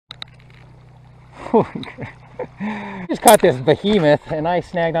Just caught this behemoth and I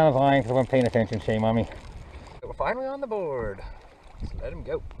snagged on his line because I wasn't paying attention. Shame on me. We're finally on the board. Let's let him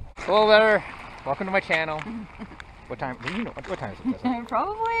go. Hello there. Welcome to my channel. What time? Do you know what time is it?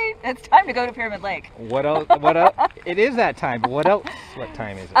 Probably. It's time to go to Pyramid Lake. What else? What else? It is that time, but what else? What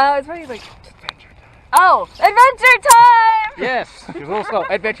time is it? It's probably like adventure time. Oh, adventure time! Yes, it's a little slow.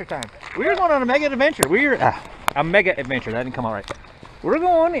 Adventure time. We're going on a mega adventure. A mega adventure. That didn't come out right. We're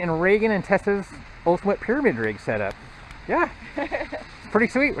going in Reagan and Tessa's ultimate pyramid rig setup. Yeah, it's pretty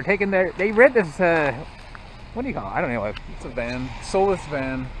sweet. We're taking they rent this. What do you call it? I don't know. It's a van, Solus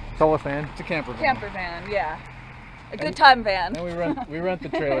van. Solus van. It's a camper van. Camper van, yeah. A good time van. And we rent the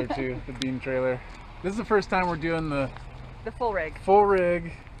trailer too, the beam trailer. This is the first time we're doing the full rig. Full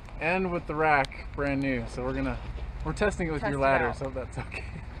rig, and with the rack, brand new. So we're testing it with your ladder, so that's okay.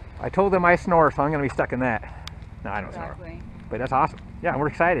 I told them I snore, so I'm gonna be stuck in that. No, I don't snore. But that's awesome. Yeah, we're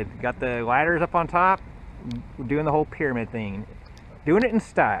excited. Got the ladders up on top. We're doing the whole pyramid thing. Doing it in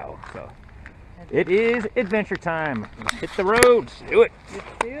style. So it is adventure time. Let's hit the roads. Do it. Let's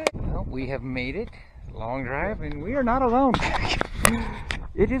do it. Well, we have made it. Long drive, and we are not alone.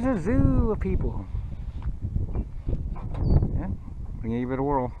 It is a zoo of people. Yeah, we're gonna give it a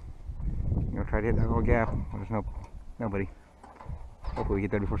whirl. I'm gonna try to hit that little gap. There's nobody. Hopefully we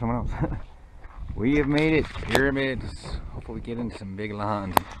get there before someone else. We have made it. Pyramids. Hopefully we get into some big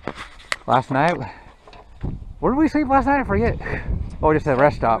lawns. Last night, where did we sleep last night? I forget. Oh, just a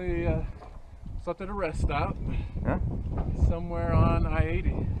rest stop. We slept at a rest stop. Huh? Somewhere on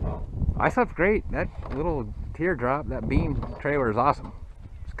I-80. I slept great. That little teardrop, that beam trailer is awesome.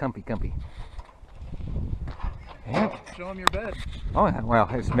 It's comfy. Yeah. Show them your bed. Oh, well,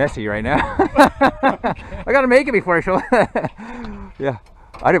 it's messy right now. I gotta make it before I show it. Yeah,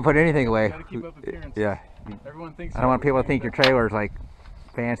 I didn't put anything away. Gotta keep up appearances. Yeah. Everyone thinks. I don't want people to think your trailer's like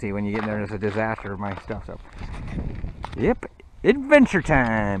fancy when you get in there and it's a disaster of my stuff. So, yep, adventure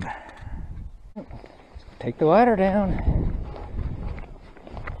time. Take the ladder down.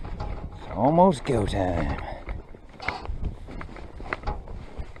 It's almost go time.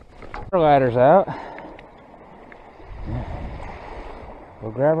 Our ladder's out.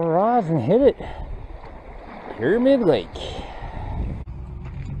 We'll grab our rods and hit it. Pyramid Lake.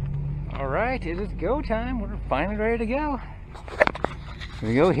 All right, it is go time. We're finally ready to go.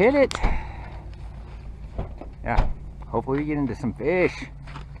 We go hit it. Yeah, hopefully we get into some fish.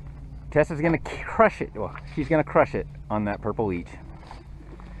 Tessa's gonna crush it. Well, she's gonna crush it on that purple leech.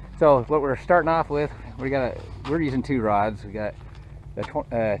 So what we're starting off with, we're using two rods. We got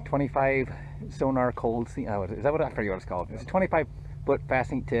the 25 sonar cold sea. Is that what I forget what it's called? It's a 25-foot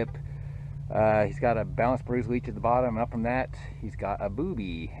fastening tip. He's got a balanced bruise leech at the bottom, and up from that, he's got a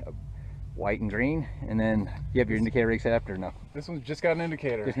booby, white and green. And then you have your indicator rig set up or no? This one's just got an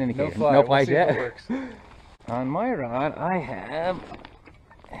indicator. Just an indicator. No fly. No flies we'll see yet. if it works. On my rod, I have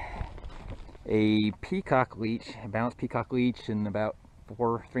a peacock leech, a balanced peacock leech, and about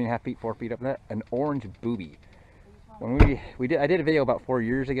 3.5 feet, 4 feet up that, an orange booby. When I did a video about 4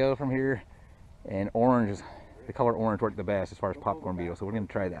 years ago from here, and the color orange worked the best as far as popcorn beetle, so we're going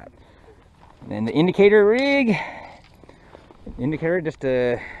to try that. And then the indicator rig, just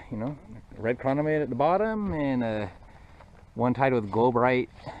a red chronomate at the bottom, and one tied with Globe-Rite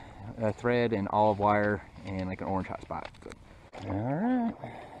thread and olive wire and like an orange hot spot. So, all right,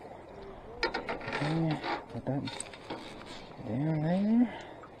 put that down there.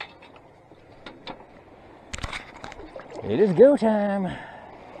 It is go time.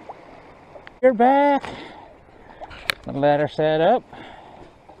 You're back. The ladder set up.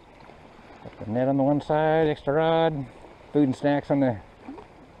 Got the net on the one side, extra rod, food and snacks on the.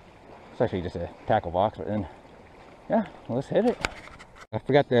 It's actually just a tackle box, but then, yeah, let's hit it. I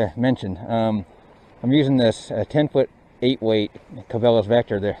forgot to mention, I'm using this 10-foot 8-weight Cabela's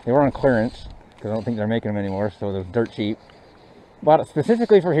Vector. They were on clearance because I don't think they're making them anymore, so they're dirt cheap. Bought it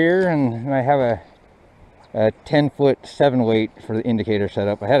specifically for here, and I have a 10-foot 7-weight for the indicator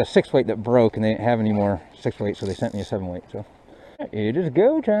setup. I had a 6-weight that broke, and they didn't have any more 6-weight, so they sent me a 7-weight. So it is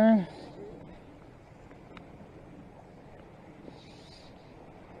go time.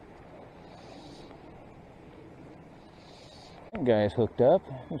 That guy's hooked up.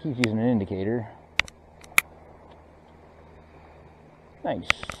 He's using an indicator. Nice.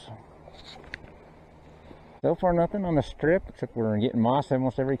 So far nothing on the strip, except we're getting moss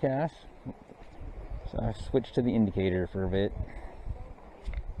almost every cast. So I switched to the indicator for a bit.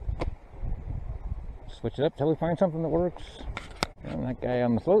 Switch it up till we find something that works. And that guy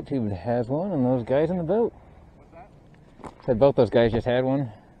on the float tube has one, and those guys in the boat. Said both those guys just had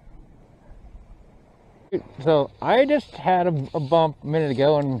one. So I just had a bump a minute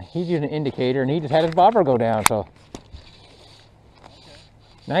ago, and he's using an indicator, and he just had his bobber go down. So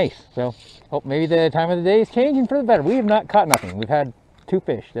nice. So hope maybe the time of the day is changing for the better. We have not caught nothing. We've had 2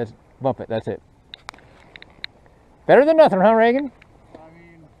 fish. That's bump it. That's it. Better than nothing, huh, Reagan?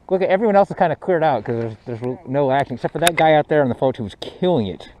 Look at everyone else is kind of cleared out because there's no action except for that guy out there on the float who was killing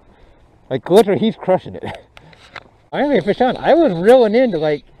it. Like literally, he's crushing it. I only fish on. I was reeling in to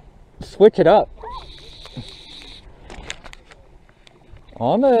like switch it up.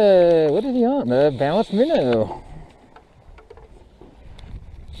 On the, what is he on? The balanced minnow.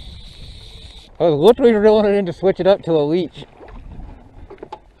 I was literally reeling it in to switch it up to a leech.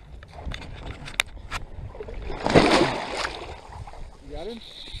 You got him?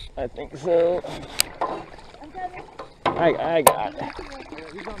 I think so. I'm coming. I got it. Yeah,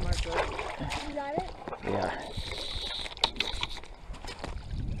 he's on my side. You got it? Yeah.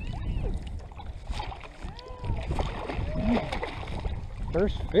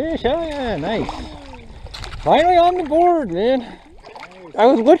 First fish, oh yeah, nice. Finally on the board, man. I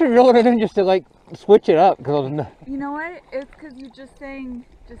was literally reeling it in just to like switch it up because I was. You know what? It's because you're just saying,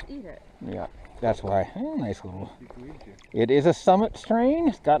 just eat it. Yeah, that's why. Oh, nice little. It is a Summit strain.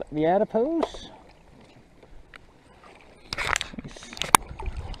 It's got the adipose. Nice.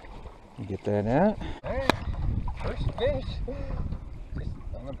 Get that out. Alright, first fish. Just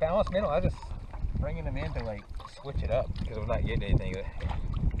on the balanced minnow, I was just bringing them in to like switch it up because I'm not getting anything.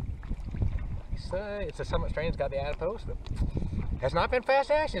 It's a Summit strain. It's got the adipose, but has not been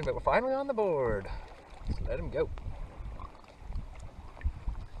fast action. But we're finally on the board. Let's let him go.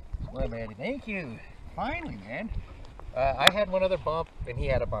 Well, man, thank you. Finally, man. I had one other bump, and he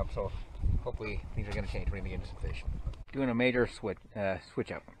had a bump, so hopefully things are going to change. We're going to get into some fish. Doing a major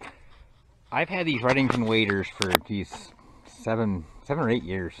switch up. I've had these Redington waders for these 7 or 8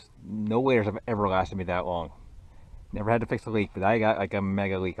 years. No waders have ever lasted me that long. Never had to fix a leak, but I got like a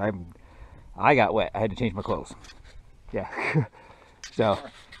mega leak. I got wet. I had to change my clothes. Yeah. So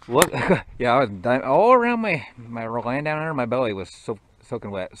look, yeah, I was dying. All around my line down under my belly was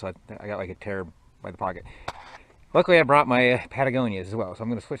soaking wet, so I got like a tear by the pocket. Luckily, I brought my Patagonias as well, so I'm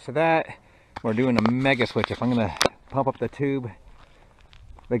going to switch to that. We're doing a mega switch. If I'm going to pump up the tube,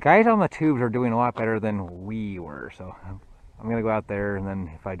 the guys on the tubes are doing a lot better than we were, so I'm going to go out there, and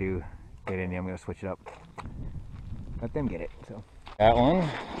then if I do get any, I'm going to switch it up. Let them get it. So that one.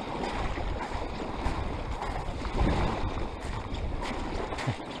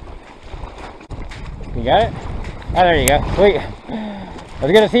 You got it? Oh, there you go. Sweet. I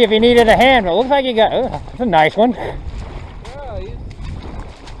was going to see if you needed a hand, but it looks like you got. Oh, that's a nice one. Yeah, he's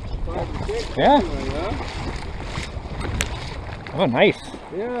 5 or 6. Yeah. Anyway, Oh, nice.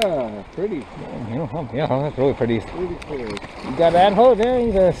 yeah, pretty. Yeah, that's really pretty. Pretty cool. You got that hole there.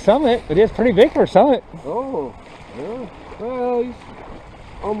 He's a Summit, but it's pretty big for a Summit. Oh, yeah. Well, he's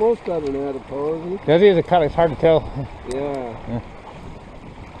almost got an adipose. Does he? Is it cut? It's hard to tell. Yeah.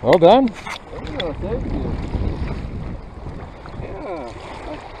 Well done. Oh, thank you.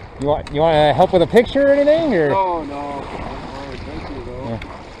 Yeah. You want help with a picture or anything, or? No, no. Oh, thank you, though. Yeah.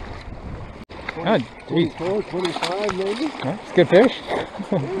 20, Oh, geez. 24, 25 maybe? Yeah, it's good fish.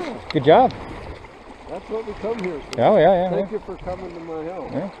 Yeah. Good job. That's what we come here for. Oh yeah, yeah. Thank you for coming to my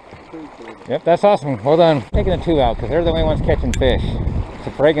help. Yeah. Appreciate it. Yep, that's awesome. Hold on. Taking the tube out because they're the only ones catching fish.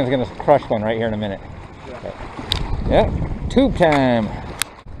 So Reagan's gonna crush one right here in a minute. Yeah. Yep, tube time.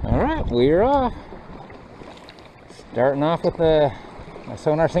 All right, we're off. Starting off with the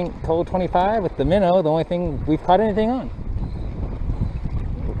Sonar Sync Cold 25 with the minnow, the only thing we've caught anything on.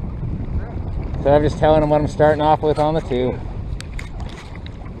 So I'm just telling them what I'm starting off with on the tube.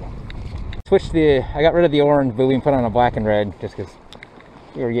 I got rid of the orange buoy and put on a black and red just because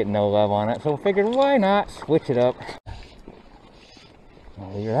we were getting no love on it. So I figured why not switch it up.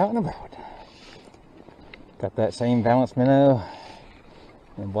 Well, you're out and about. Got that same balanced minnow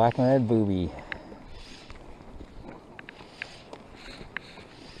and black and red booby.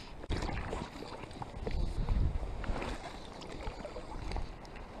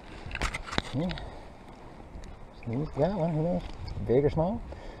 Yeah. He's got one, who knows? Big or small?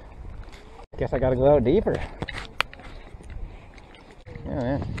 Guess I gotta go out deeper. Yeah,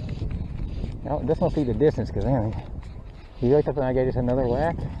 man. Now, this must be the distance, because man, you looked up and I got just another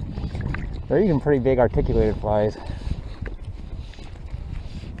whack. They're even pretty big articulated flies.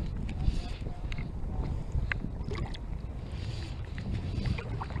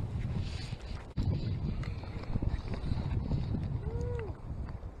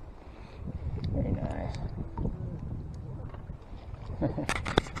 Very nice.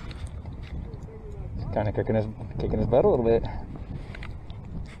 Kind of kicking his butt a little bit.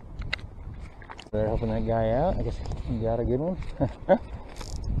 They're helping that guy out. I guess he got a good one.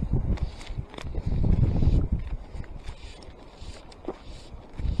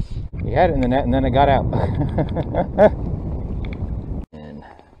 He had it in the net and then it got out. And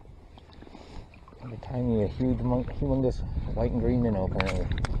every time you a huge, humongous white and green minnow apparently. I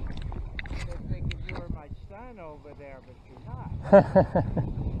was thinking you were my son over there, but you're not.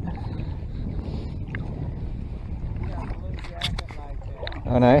 You got a blue jacket like that.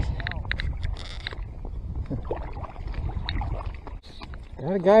 Oh, nice.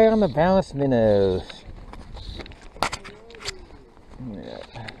 Got a guy on the balanced minnows. Yeah.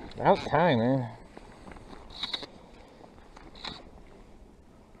 About time, man.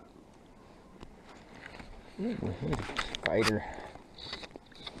 Ooh, here's a spider.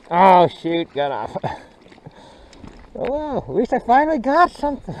 Oh shoot, got off. Oh well, at least I finally got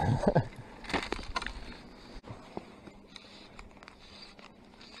something.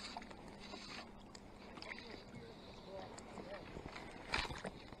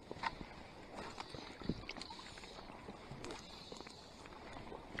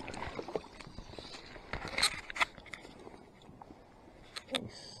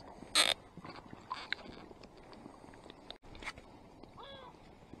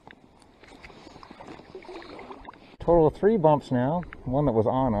 Total of 3 bumps now. One that was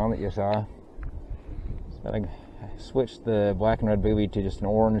on that you saw. But I switched the black and red booby to just an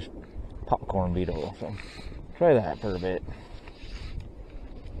orange popcorn beetle. So try that for a bit.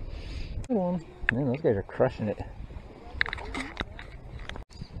 Good one. Man, those guys are crushing it.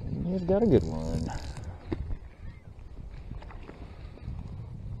 He's got a good one.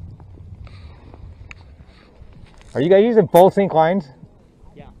 Are you guys using full sink lines?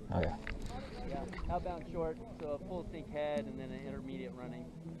 Yeah. Okay. Yeah. Outbound short, so a full sink head and then an intermediate running.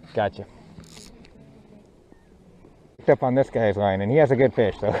 Gotcha. Picked up on this guy's line, and he has a good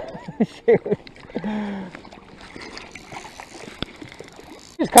fish, so shoot.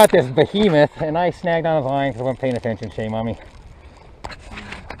 Just caught this behemoth, and I snagged on his line because I wasn't paying attention. Shame on me.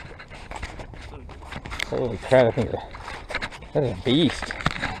 Holy crap! I think that is a beast.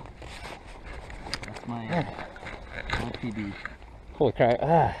 That's my PB. Holy crap!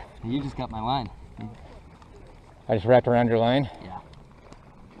 Ah. You just got my line. I just wrapped around your line. Yeah.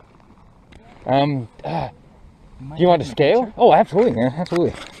 Do you want to scale? Oh, absolutely, man.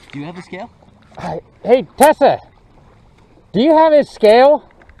 Absolutely. Do you have a scale? Hey, Tessa, do you have his scale?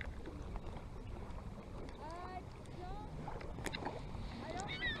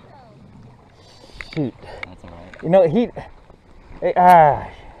 Shoot. That's alright. You know,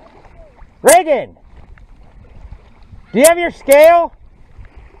 Reagan, do you have your scale?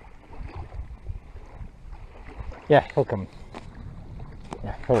 Yeah, he'll come.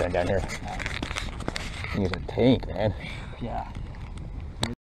 Yeah, he'll run down here. He's a tank, man. Yeah.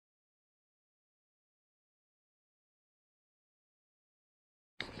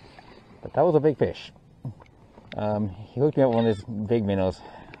 But that was a big fish. He hooked me up with one of his big minnows.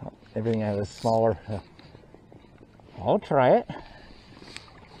 Everything I was smaller. I'll try it.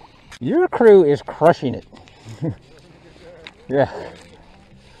 Your crew is crushing it. Yeah.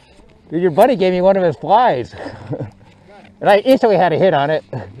 Dude, your buddy gave me one of his flies. And I instantly had a hit on it.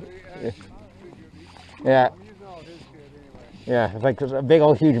 Yeah. Yeah, it's like a big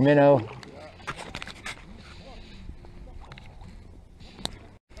old huge minnow.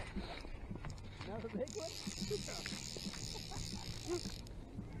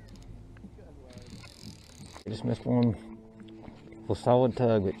 I just missed one with a solid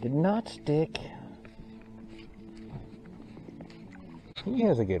tug, but did not stick. He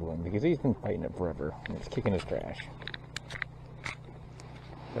has a good one because he's been fighting it forever and it's kicking his trash.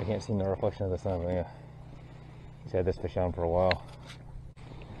 I can't see the reflection of the sun, but yeah. He's had this fish on for a while.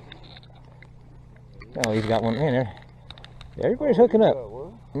 Oh, he's got one in there. Yeah, everybody's hooking up.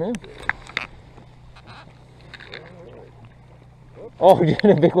 Yeah. Oh,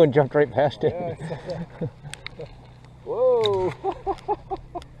 a big one jumped right past it. Whoa!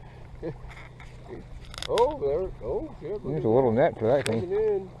 Oh, there. Oh, yeah. There's a little net for that thing.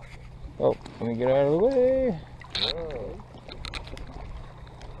 In. Oh, let me get out of the way. Wow.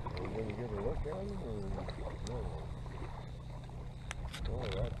 Are you going to give a look at it? Or no? Oh,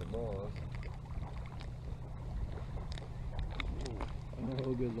 that's a boss.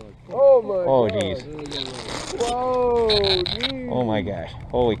 Oh, good luck. Oh, my Oh, God. geez. Whoa, geez. Oh my gosh.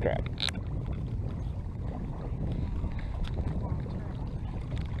 Holy crap.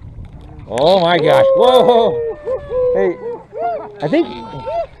 Oh my gosh. Whoa. Hey, I think,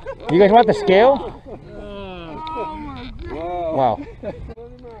 you guys want the scale? Wow.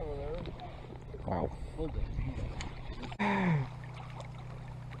 Wow.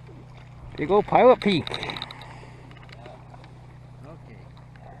 Big old Pilot Peak. Okay.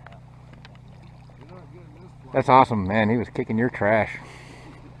 That's awesome, man. He was kicking your trash.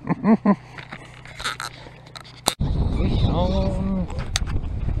 Fish on.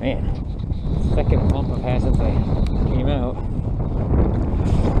 Man, second bump I've had since I came out.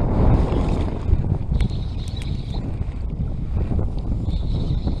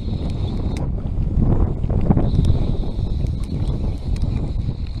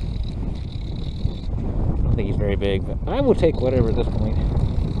 I don't think he's very big, but I will take whatever at this point.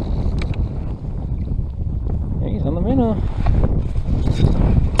 Yeah, he's on the minnow.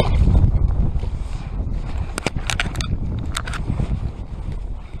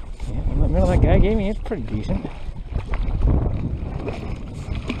 Middle that guy gave me, it's pretty decent. Come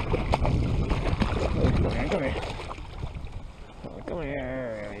here, come here. Come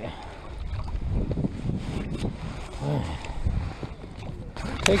here.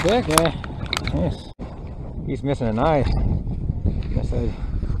 Take that guy. Yes. He's missing an eye. Guess I.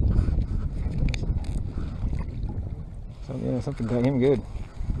 So, yeah, something got him good.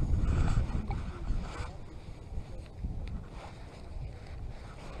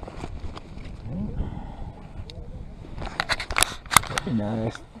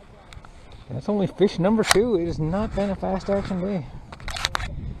 Nice. That's only fish number 2. It has not been a fast action day.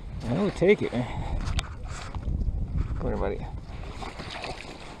 I will take it. Come here, buddy.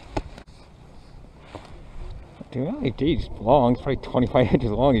 Dude, he's long. It's probably 25 inches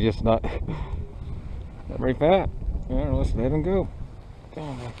long. He's just not very fat. Yeah, let's let him go. Come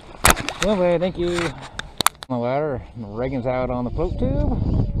on, boy. Well, boy, thank you. On the ladder, Reagan's out on the float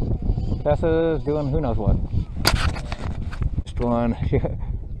tube. Tessa's doing who knows what. One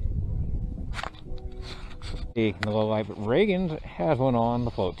the low light, but Reagan's has one on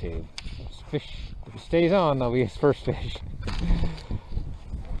the float tube. This fish, if it stays on, that'll be his first fish.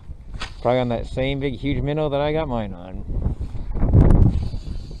 Probably on that same big huge minnow that I got mine on.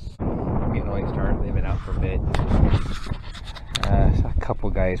 I'm getting a late start. They've been out for a bit. A couple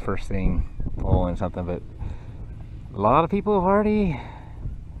guys first thing pulling something, but a lot of people have already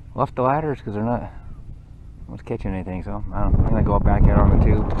left the ladders because they're not catching anything, so I'm gonna go back out on the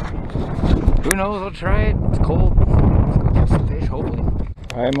tube. Who knows? I'll try it. It's cold. Let's go catch some fish, hopefully.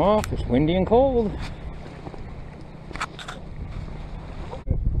 I'm off. It's windy and cold.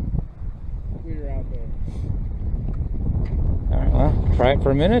 We're out there. Alright, well, try it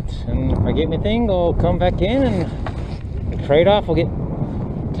for a minute, and if I get anything, I'll come back in and trade off. We'll get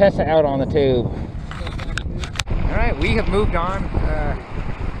Tessa out on the tube. Alright, we have moved on.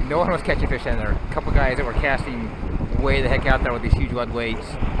 No one was catching fish in there. A couple guys that were casting way the heck out there with these huge lead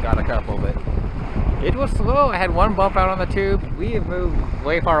weights got a couple, but it was slow. I had one bump out on the tube. We have moved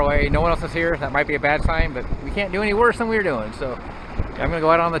way far away. No one else is here. That might be a bad sign, but we can't do any worse than we were doing. So I'm gonna go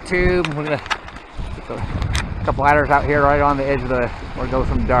out on the tube. We're gonna put a couple ladders out here right on the edge of the where it goes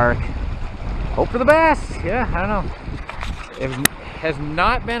from dark. Hope for the best. Yeah, I don't know. It has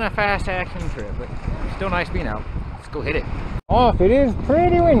not been a fast action trip, but still nice being out. Let's go hit it. Off. It is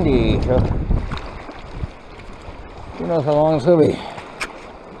pretty windy, so who knows how long it's gonna be.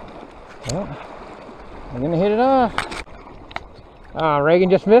 Well, I'm gonna hit it off. Ah, Reagan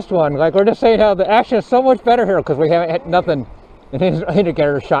just missed one. Like, we're just saying how the action is so much better here because we haven't hit nothing. And his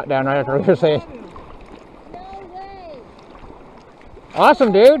indicator shot down right after we were saying. No way.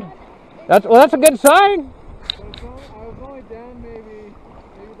 Awesome, dude. That's a good sign. I was only down maybe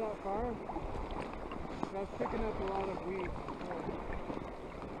that far. I was picking up a lot of weeds.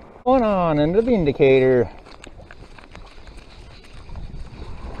 Going on into the indicator.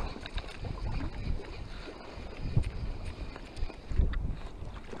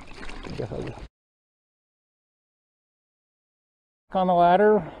 On the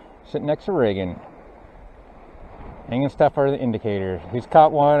ladder, sitting next to Reagan, hanging stuff for the indicator. He's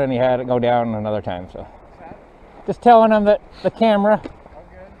caught one and he had it go down another time, so just telling him that the camera.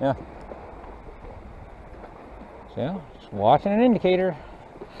 Yeah. So just watching an indicator.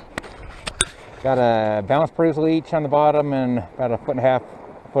 Got a bounce bruise leech on the bottom and about a foot and a half,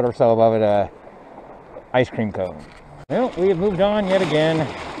 foot or so above it, a ice cream cone. Well, we have moved on yet again.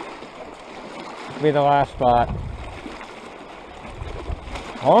 This will be the last spot.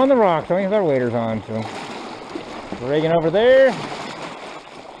 On the rocks, don't even have our waders on, so. Reagan over there,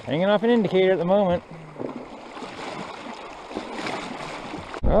 hanging off an indicator at the moment.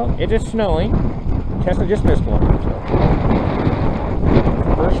 Well, it is snowing. Tessa just missed one, so.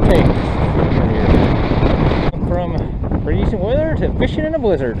 First take. From pretty decent weather to fishing in a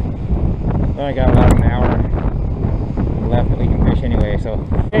blizzard. Well, I got about an hour left that we can fish anyway, so.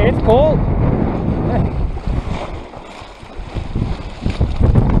 Hey, it's cold.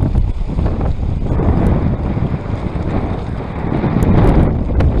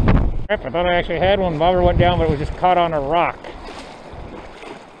 Crap, I thought I actually had one. Bobber went down, but it was just caught on a rock.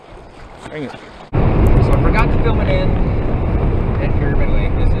 Dang it. So I forgot to film it in Pyramid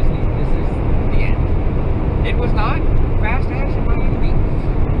Lake. This is the end. It was not fast action by any means.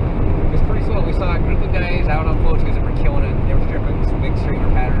 It was pretty slow. We saw a group of guys out on flow tubes that were killing it. They were stripping some big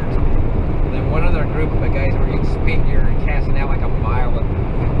streamer patterns. And then one other group of guys were getting spin gear and casting out like a mile of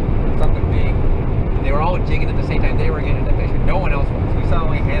something big. And they were all jigging at the same time. They were getting the fish, but no one else was. We saw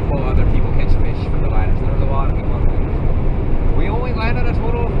only a handful of other people catch fish from the ladders. There was a lot of people on the ladders. We only landed a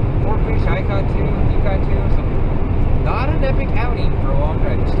total of 4 fish. I caught 2, you caught 2. So not an epic outing for a long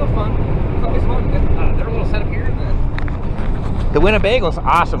drive. It's still fun. It's always fun. They're a little setup here. The Winnebago's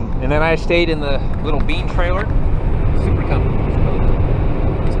awesome. And then I stayed in the little bean trailer. Super comfortable.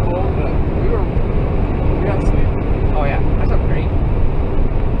 It's cold, but we got sleep. Oh yeah, that sounds great.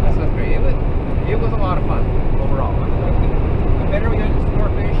 That sounds great. It was a lot of fun overall. The better we got some more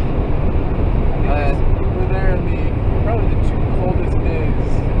fish. We're there in probably the 2 coldest days.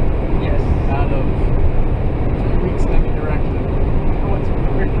 Yes. Out of 3 weeks in any direction. Oh, it's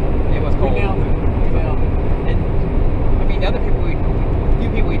weird. It was cold. We nailed it. And I mean, other people, a few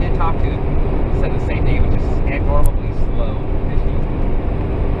people we did talk to said the same thing. It was just abnormally slow fishing.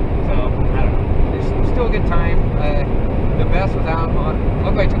 So I don't know. It's still a good time. The best was out on.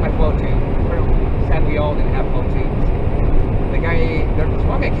 Luckily, I took my flow tube. Sad we all didn't have flow tubes. There was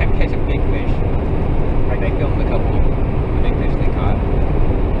one guy kept catching big fish. Right, they filmed a couple of the big fish they caught,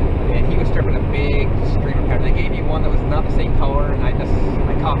 and he was stripping a big streamer pattern. They gave me one that was not the same color, and I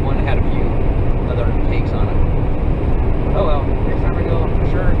caught one that had a few other takes on it. Oh well, next time we go, for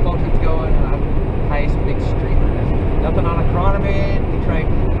sure, flow tube's going, and I'll tie some big streamer. Nothing on a chronomid. We tried.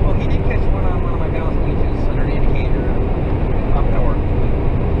 Well, he did catch one on one of my balance leeches under the indicator up north.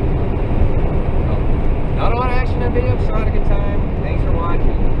 So, not a lot of action in the video, still had a good time. Thanks for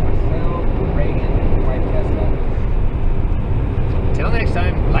watching. Myself, Reagan, and wife Tessa. Until next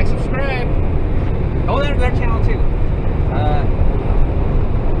time, like, subscribe. Oh, their channel too.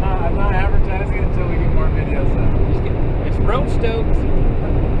 I'm not advertising.